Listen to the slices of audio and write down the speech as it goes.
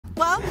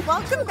Well,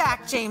 welcome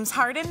back, James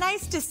Harden.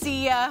 Nice to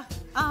see ya.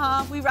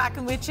 We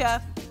rocking with ya.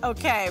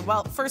 Okay,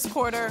 well, first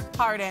quarter,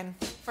 Harden,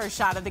 first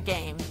shot of the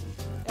game.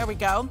 There we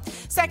go.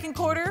 Second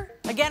quarter,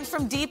 again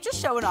from deep,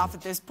 just showing off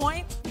at this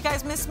point. You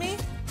guys miss me?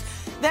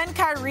 Then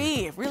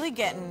Kyrie, really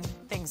getting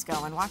things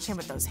going. Watch him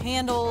with those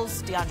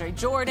handles. DeAndre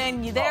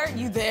Jordan, you there?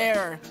 You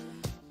there.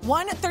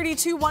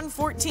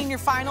 132-114 your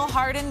final.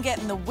 Harden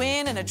getting the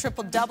win and a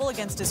triple-double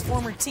against his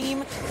former team.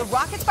 The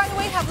Rockets, by the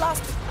way, have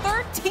lost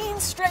 13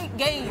 straight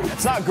games.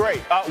 That's not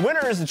great.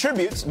 Winner is the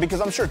tributes,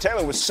 because I'm sure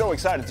Taylor was so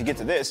excited to get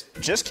to this.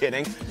 Just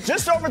kidding.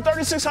 Just over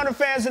 3,600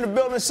 fans in the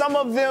building. Some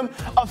of them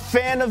a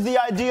fan of the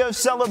idea of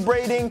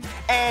celebrating,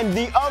 and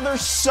the other,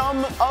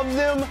 some of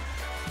them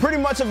pretty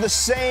much of the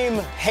same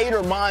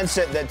hater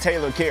mindset that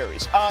Taylor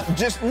carries.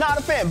 Just not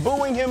a fan,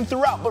 booing him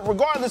throughout. But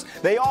regardless,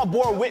 they all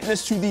bore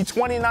witness to the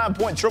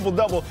 29-point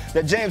triple-double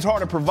that James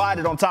Harden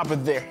provided on top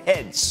of their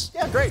heads.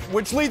 Yeah, great.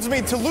 Which leads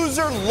me to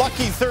loser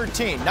lucky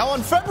 13. Now,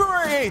 on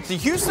February 8th, the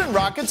Houston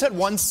Rockets had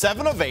won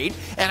 7 of 8,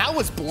 and I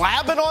was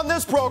blabbing on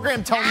this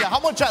program telling you how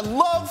much I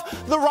love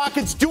the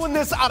Rockets doing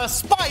this out of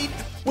spite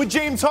with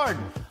James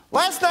Harden.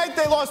 Last night,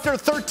 they lost their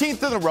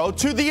 13th in a row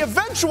to the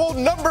eventual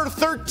number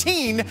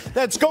 13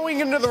 that's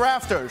going into the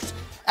rafters.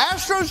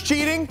 Astros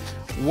cheating,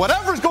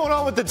 whatever's going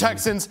on with the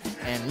Texans,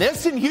 and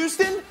this in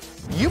Houston,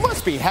 you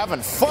must be having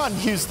fun,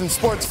 Houston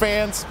sports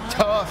fans.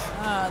 Tough.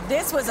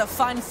 This was a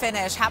fun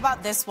finish. How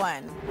about this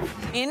one?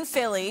 In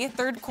Philly,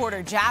 third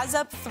quarter, Jazz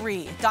up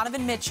 3.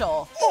 Donovan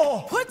Mitchell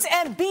puts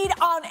Embiid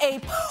on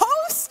a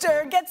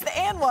poster, gets the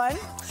and one.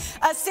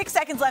 6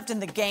 seconds left in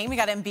the game. We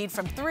got Embiid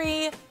from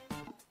 3.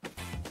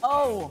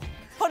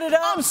 Put it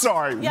up. I'm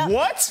sorry,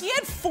 what? He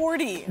had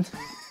 40.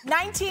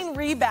 19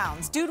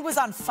 rebounds. Dude was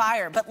on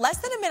fire, but less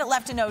than a minute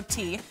left in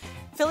OT.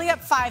 Philly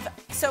up 5.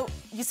 So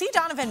you see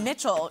Donovan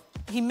Mitchell,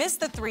 he missed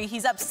the 3.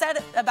 He's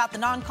upset about the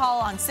non-call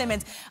on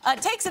Simmons.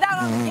 Takes it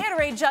out on the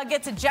Gatorade jug,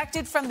 gets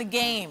ejected from the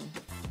game.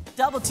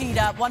 Double teed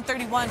up,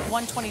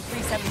 131-123,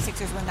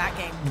 76ers win that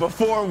game.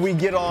 Before we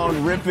get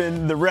on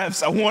ripping the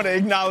refs, I want to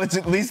acknowledge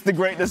at least the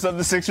greatness of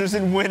the Sixers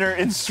and winner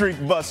and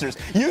streak busters.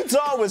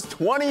 Utah was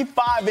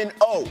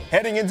 25-0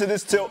 heading into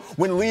this tilt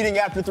when leading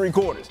after 3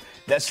 quarters.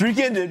 That streak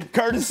ended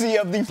courtesy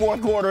of the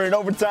fourth quarter and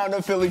overtime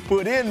that Philly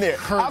put in there.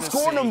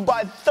 Outscored them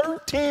by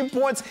 13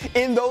 points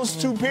in those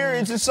 2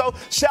 periods, and so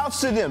shouts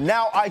to them.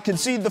 Now I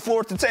concede the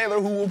floor to Taylor,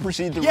 who will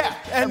proceed the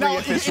and now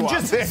you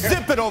just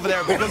zip it over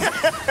there, because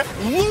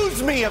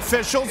lose me,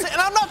 officials.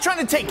 And I'm not trying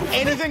to take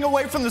anything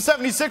away from the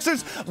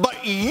 76ers,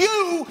 but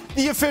you,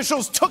 the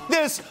officials, took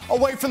this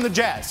away from the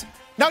Jazz.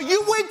 Now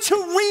you went to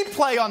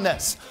replay on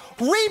this.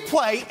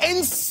 Replay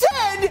and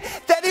said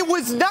that it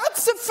was not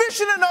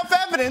sufficient enough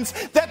evidence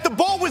that the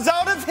ball was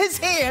out of his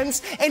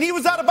hands and he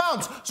was out of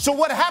bounds. So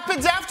what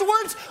happens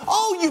afterwards?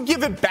 You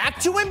give it back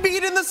to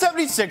Embiid and the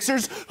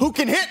 76ers, who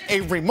can hit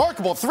a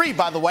remarkable 3,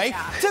 by the way,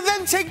 to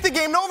then take the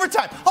game to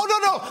overtime.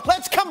 No,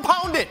 let's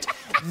compound it.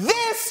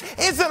 This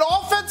is an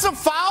offensive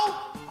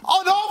foul?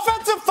 An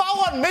offensive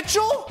foul on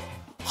Mitchell?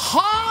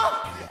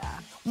 Huh?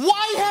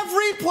 Why have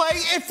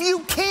replay if you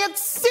can't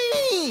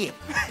see?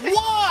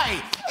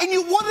 Why? And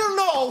you want to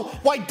know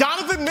why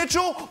Donovan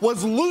Mitchell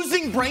was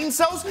losing brain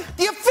cells?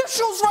 The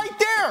official's right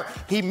there.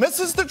 He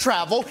misses the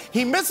travel,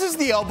 he misses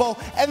the elbow,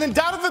 and then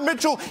Donovan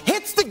Mitchell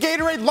hits the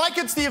Gatorade like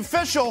it's the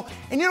official.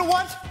 And you know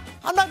what?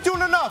 I'm not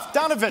doing enough.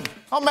 Donovan,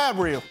 how mad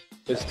were you?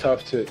 It's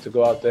tough to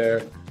go out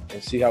there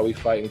and see how we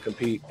fight and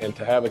compete, and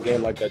to have a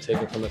game like that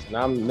taken from us. And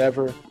I'm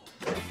never,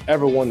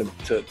 ever one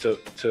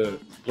to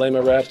blame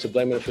a ref, to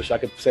blame an official. I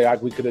could say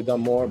we could have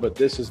done more, but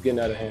this is getting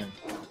out of hand.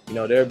 You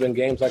know, there have been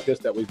games like this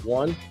that we've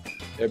won.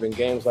 There have been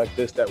games like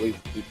this that we've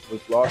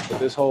lost. But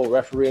this whole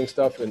refereeing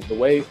stuff and the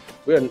way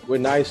we're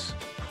nice,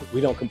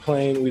 we don't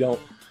complain, we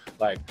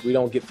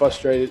don't get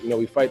frustrated. You know,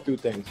 we fight through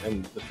things.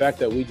 And the fact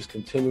that we just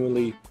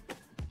continually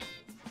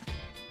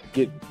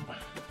get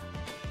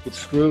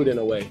screwed in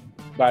a way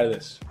by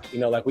this. You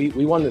know, like we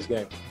won this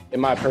game, in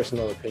my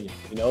personal opinion.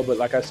 You know, but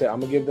like I said, I'm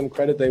gonna give them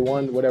credit. They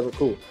won, whatever,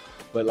 cool.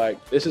 But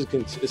like this is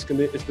it's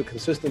the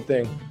consistent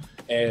thing,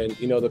 and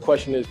you know the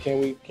question is, can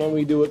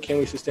we do it? Can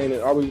we sustain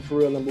it? Are we for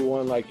real number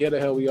one? Like, yeah, the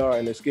hell we are,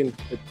 and it's getting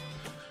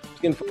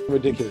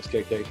ridiculous,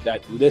 KK.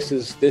 That this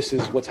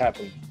is what's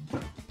happening.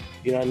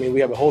 You know what I mean?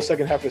 We have a whole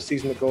second half of the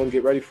season to go and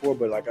get ready for,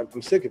 but like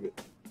I'm sick of it.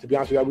 To be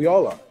honest with you, we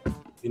all are.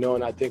 You know,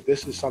 and I think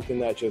this is something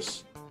that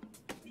just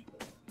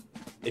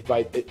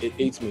it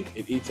eats me.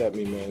 It eats at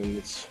me, man. And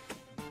it's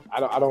I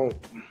don't.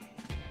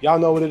 Y'all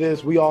know what it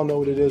is. We all know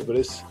what it is, but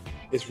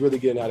it's really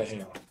getting out of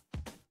hand.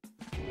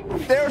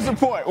 There was a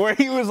point where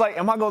he was like,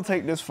 am I going to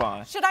take this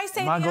fine? Should I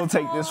say Am I going to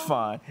take this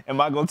fine?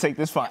 Am I going to take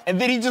this fine? And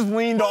then he just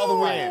leaned all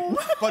the way in.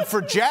 But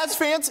for Jazz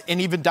fans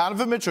and even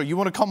Donovan Mitchell, you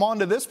want to come on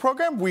to this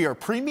program? We are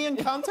premium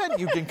content.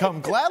 You can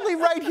come gladly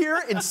right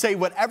here and say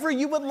whatever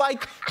you would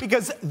like,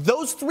 because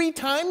those 3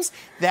 times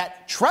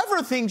that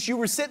Trevor thinks you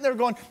were sitting there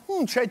going,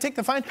 should I take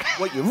the fine?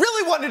 What you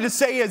really wanted to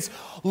say is,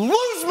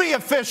 lose me,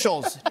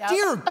 officials. Yep.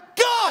 Dear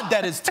God,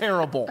 that is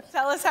terrible.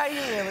 Tell us how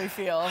you really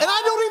feel. And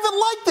I don't even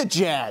like the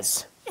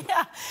Jazz.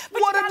 Yeah.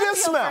 But What you a gotta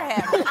diss feel for smell.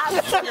 him.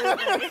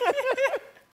 Absolutely.